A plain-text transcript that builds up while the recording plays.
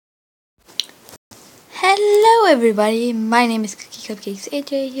Hello everybody, my name is Cookie Cupcakes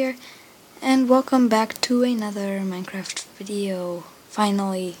AJ here, and welcome back to another Minecraft video.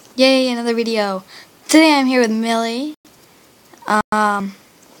 Finally, yay, another video. Today I'm here with Millie,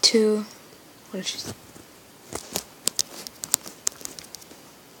 to, what is she say?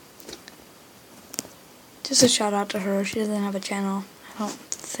 Just a shout out to her, she doesn't have a channel, I don't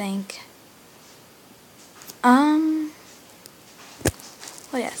think. Oh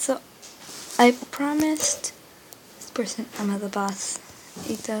yeah, so I promised this person, I'm the boss,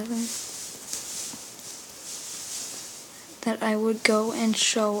 8,000, that I would go and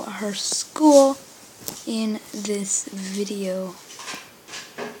show her school in this video.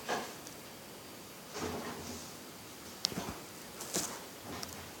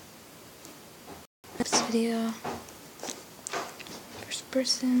 This video, first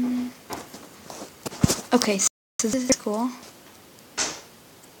person. Okay, so this is cool.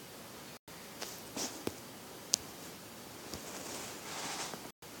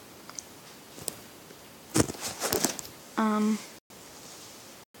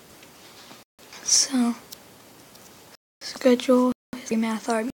 So, schedule, history, math,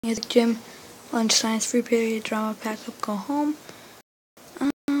 art, music, gym, lunch, science, free period, drama, pack up, go home.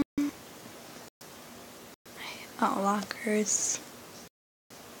 Lockers,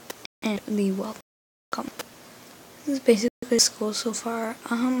 and the welcome. This is basically school so far.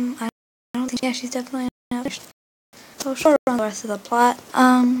 I don't think, yeah, she's definitely not finished. So short on the rest of the plot.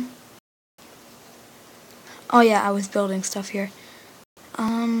 Oh yeah, I was building stuff here.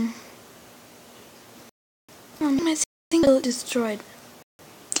 My thing got destroyed.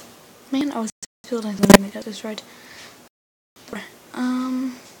 Man, I was building something and it got destroyed.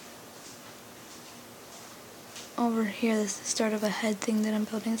 Over here, this is the start of a head thing that I'm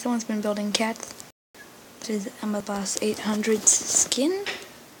building. Someone's been building cats. This is Emma Boss 800's skin.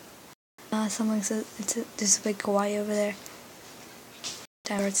 Something says there's a big kawaii over there.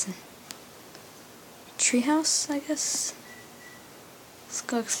 It's a treehouse, I guess. Let's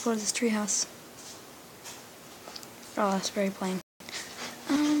go explore this treehouse. Oh, that's very plain.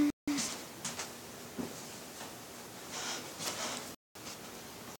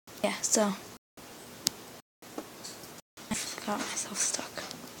 Yeah, so I got myself stuck.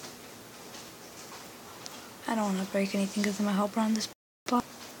 I don't want to break anything because I'm a helper on this block.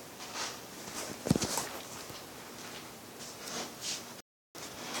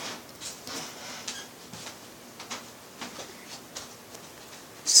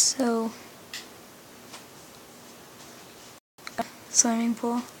 So, swimming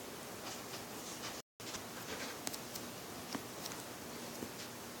pool.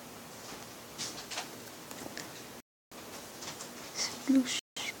 Sploosh.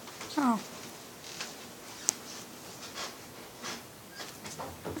 Oh.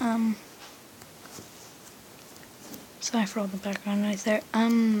 Sorry for all the background noise there.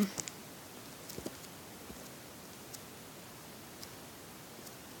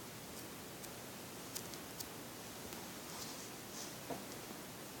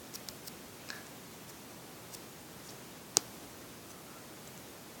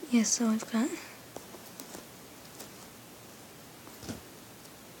 Yeah, so I've got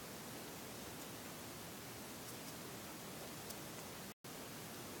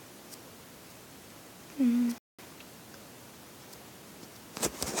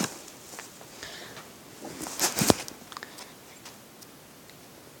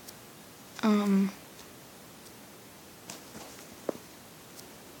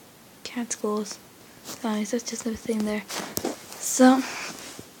cat schools. Guys, that's just a thing there. So,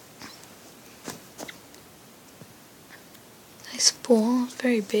 nice pool,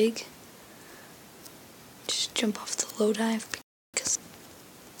 very big. Just jump off the low dive because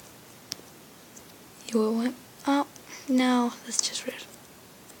you will went. Oh, no, that's just rude.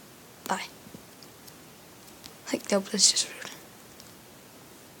 Bye. Like, nope, that's just rude.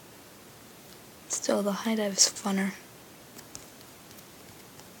 Still, the high dive is funner.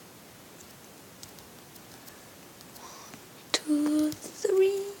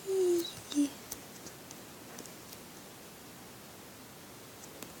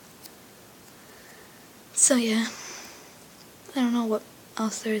 So yeah, I don't know what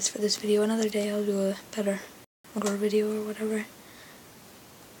else there is for this video. Another day I'll do a better longer video or whatever.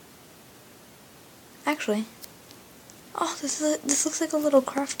 Actually, oh, this looks like a little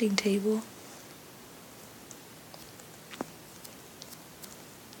crafting table.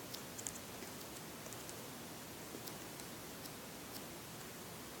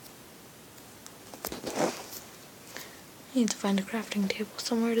 I need to find a crafting table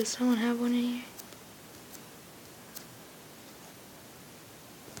somewhere. Does someone have one in here?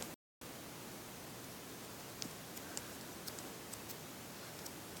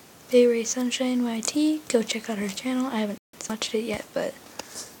 BaeRaeSunshineYT. Go check out her channel. I haven't watched it yet, but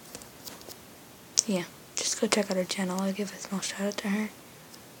yeah, just go check out her channel. I'll give a small shout out to her.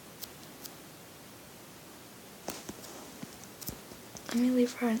 I'm gonna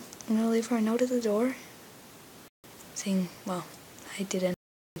leave her a note at the door saying, well, I didn't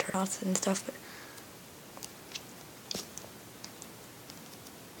enter her house and stuff, but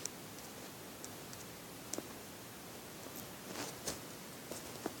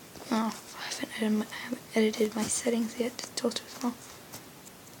oh, I haven't edited my settings yet. It's still too small.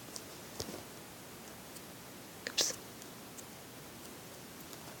 Oops.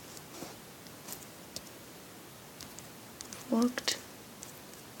 Looked.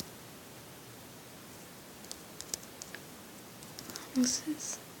 This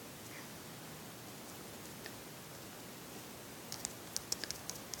is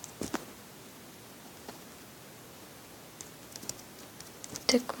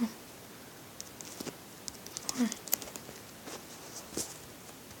deco.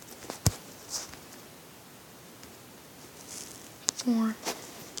 For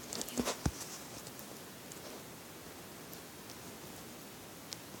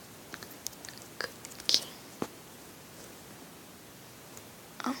Cookiee.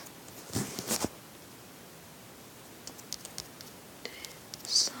 Oh.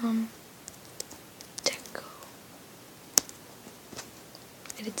 Some deco.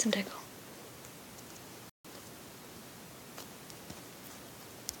 I did some deco.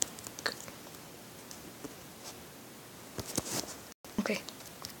 Okay.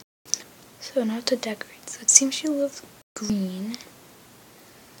 So now to decorate. So it seems she loves green.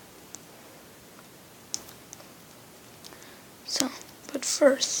 So, but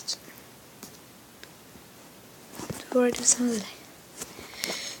first, before I do some of the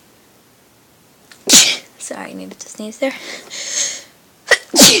sorry, I needed to sneeze there.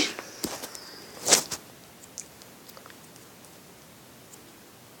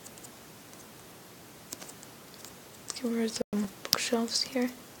 Give her some bookshelves here.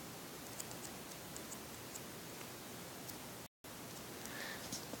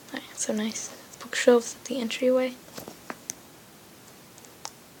 Alright, so nice bookshelves at the entryway.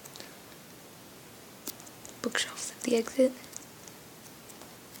 Bookshelves at the exit.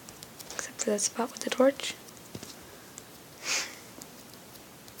 Except for that spot with the torch.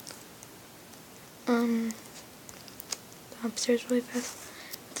 Upstairs really fast.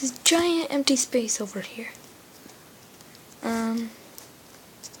 This giant empty space over here. Let's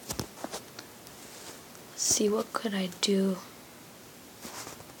see, what could I do?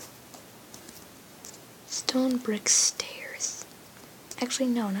 Stone brick stairs. Actually,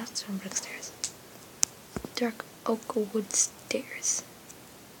 no, not stone brick stairs. Dark oak wood stairs.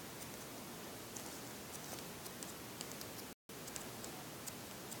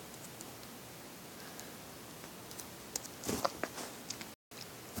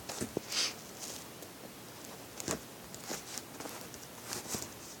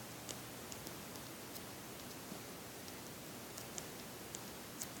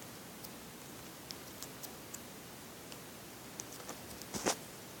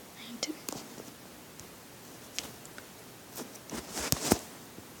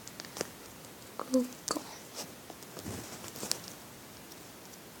 Google.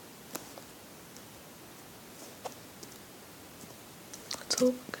 Let's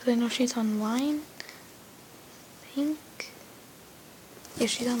hope, because I know she's online. I think. Yeah,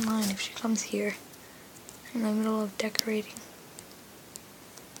 she's online if she comes here in the middle of decorating.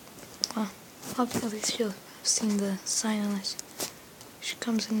 Well, at least she'll have seen the sign unless she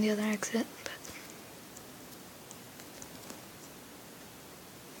comes in the other exit. But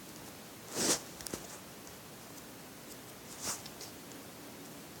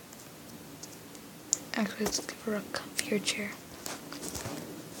actually, let's give her a comfier chair.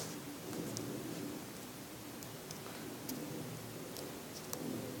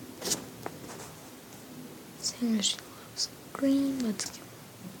 Seeing as she loves green, let's give her.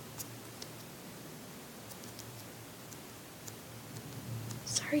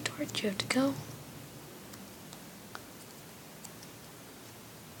 Sorry, Torch, you have to go.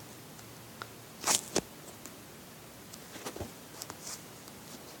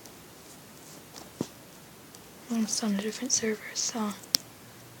 It's on a different server, so a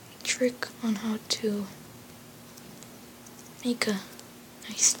trick on how to make a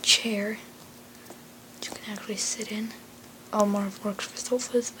nice chair that you can actually sit in. All more works for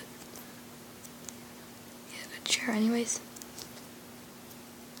sofas, but yeah, a good chair anyways.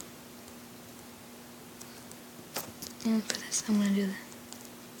 And for this, I'm gonna do that.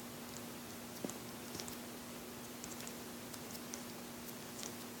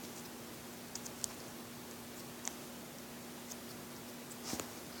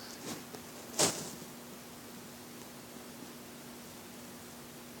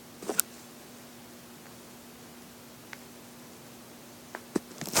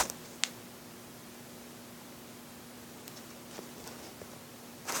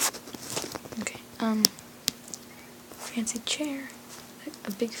 fancy chair,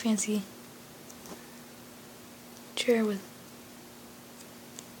 a big fancy chair with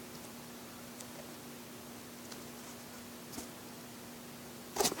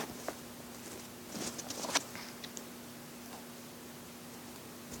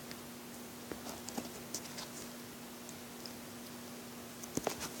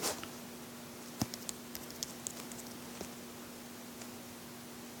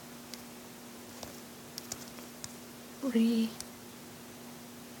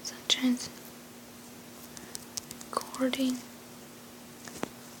Sunshine's recording.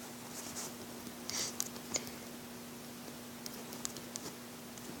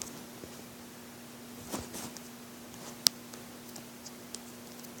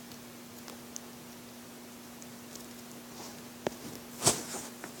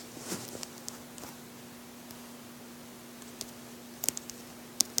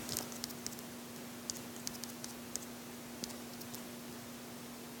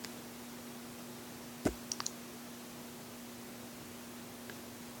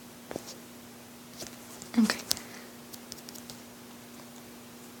 Okay.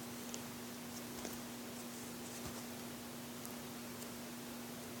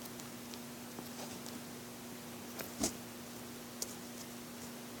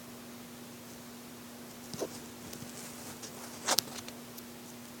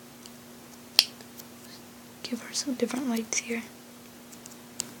 Give her some different lights here.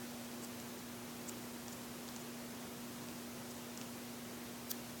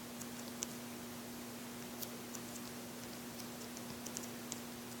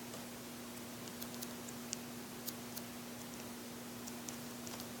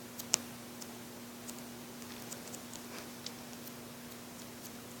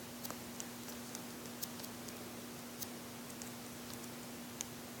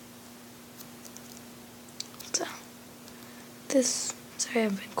 So, sorry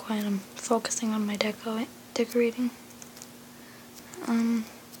I've been quiet, I'm focusing on my decorating.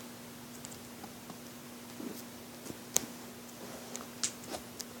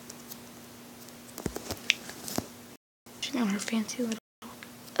 She's on her fancy little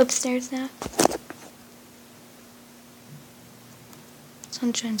upstairs now.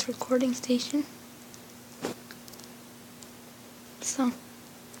 Sunshine's recording station. So,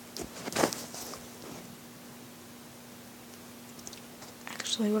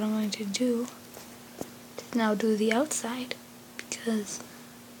 actually what I'm going to do is now do the outside, because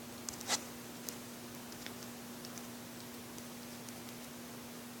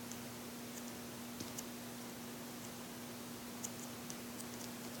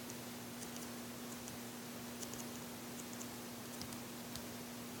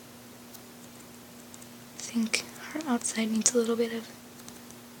I think her outside needs a little bit of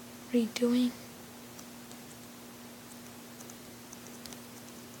redoing.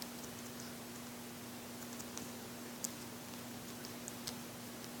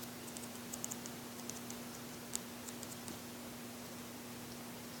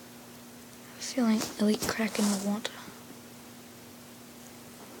 I feel like Elite Kraken will want to.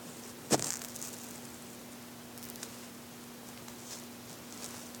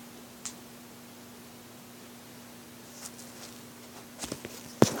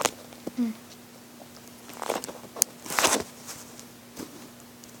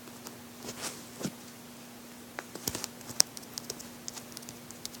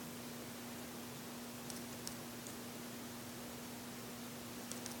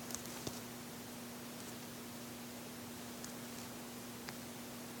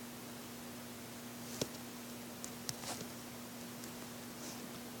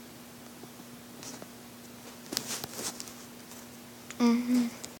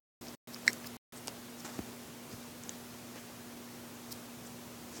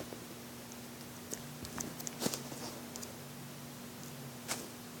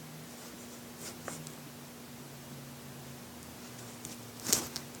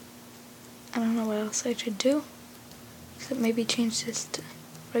 I don't know what else I should do, except maybe change this to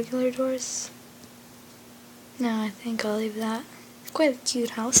regular doors. No, I think I'll leave that. It's quite a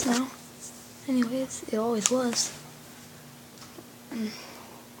cute house now. Anyways, it always was.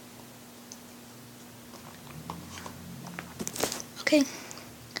 Okay.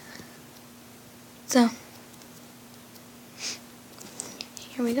 So,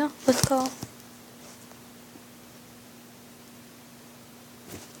 here we go. Let's go.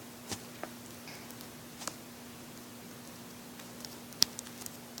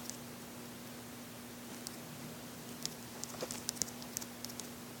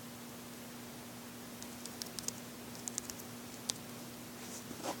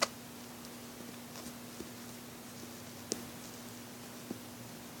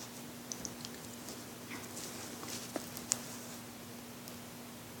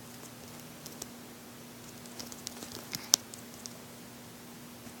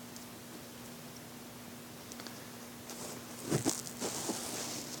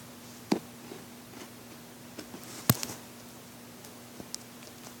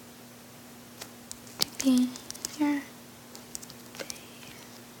 be here.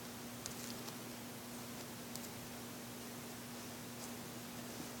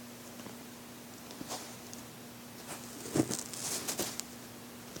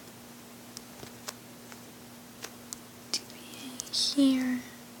 Here.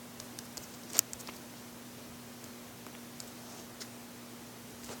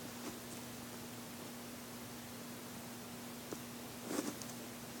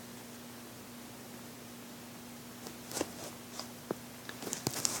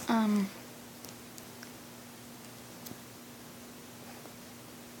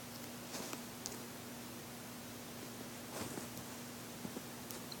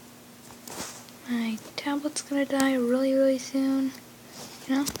 My tablet's gonna die really soon,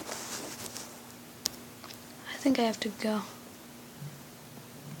 you know? I think I have to go.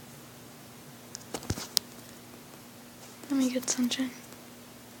 Let me get Sunshine.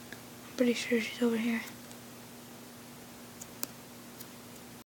 I'm pretty sure she's over here.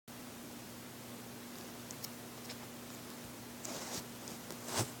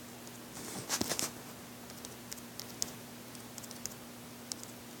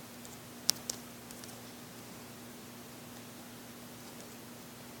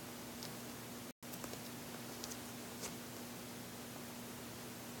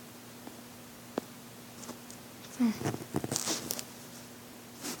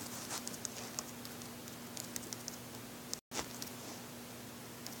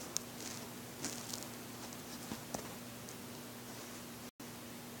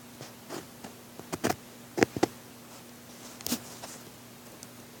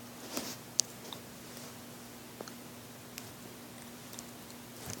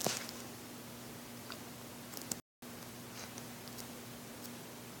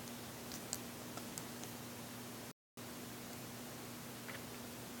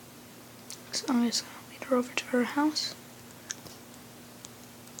 So I'm just gonna lead her over to her house.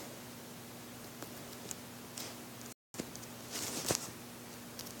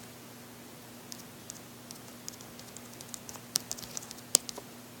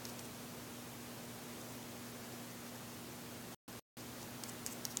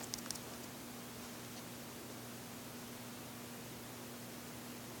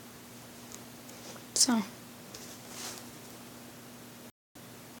 So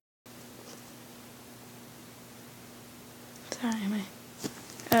sorry,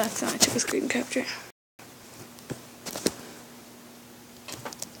 so I took a screen capture.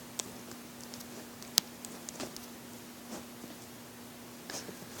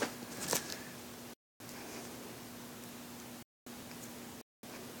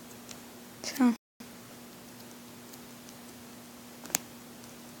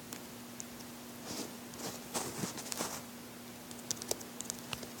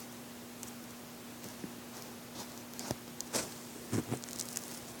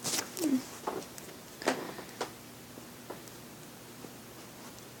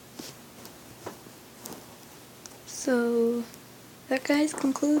 So that, guys,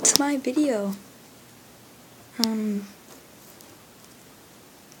 concludes my video. Yeah,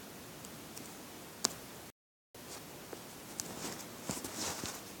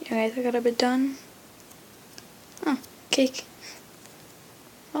 guys, I got a bit done. Oh, cake.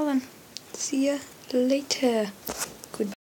 Well then, see ya later.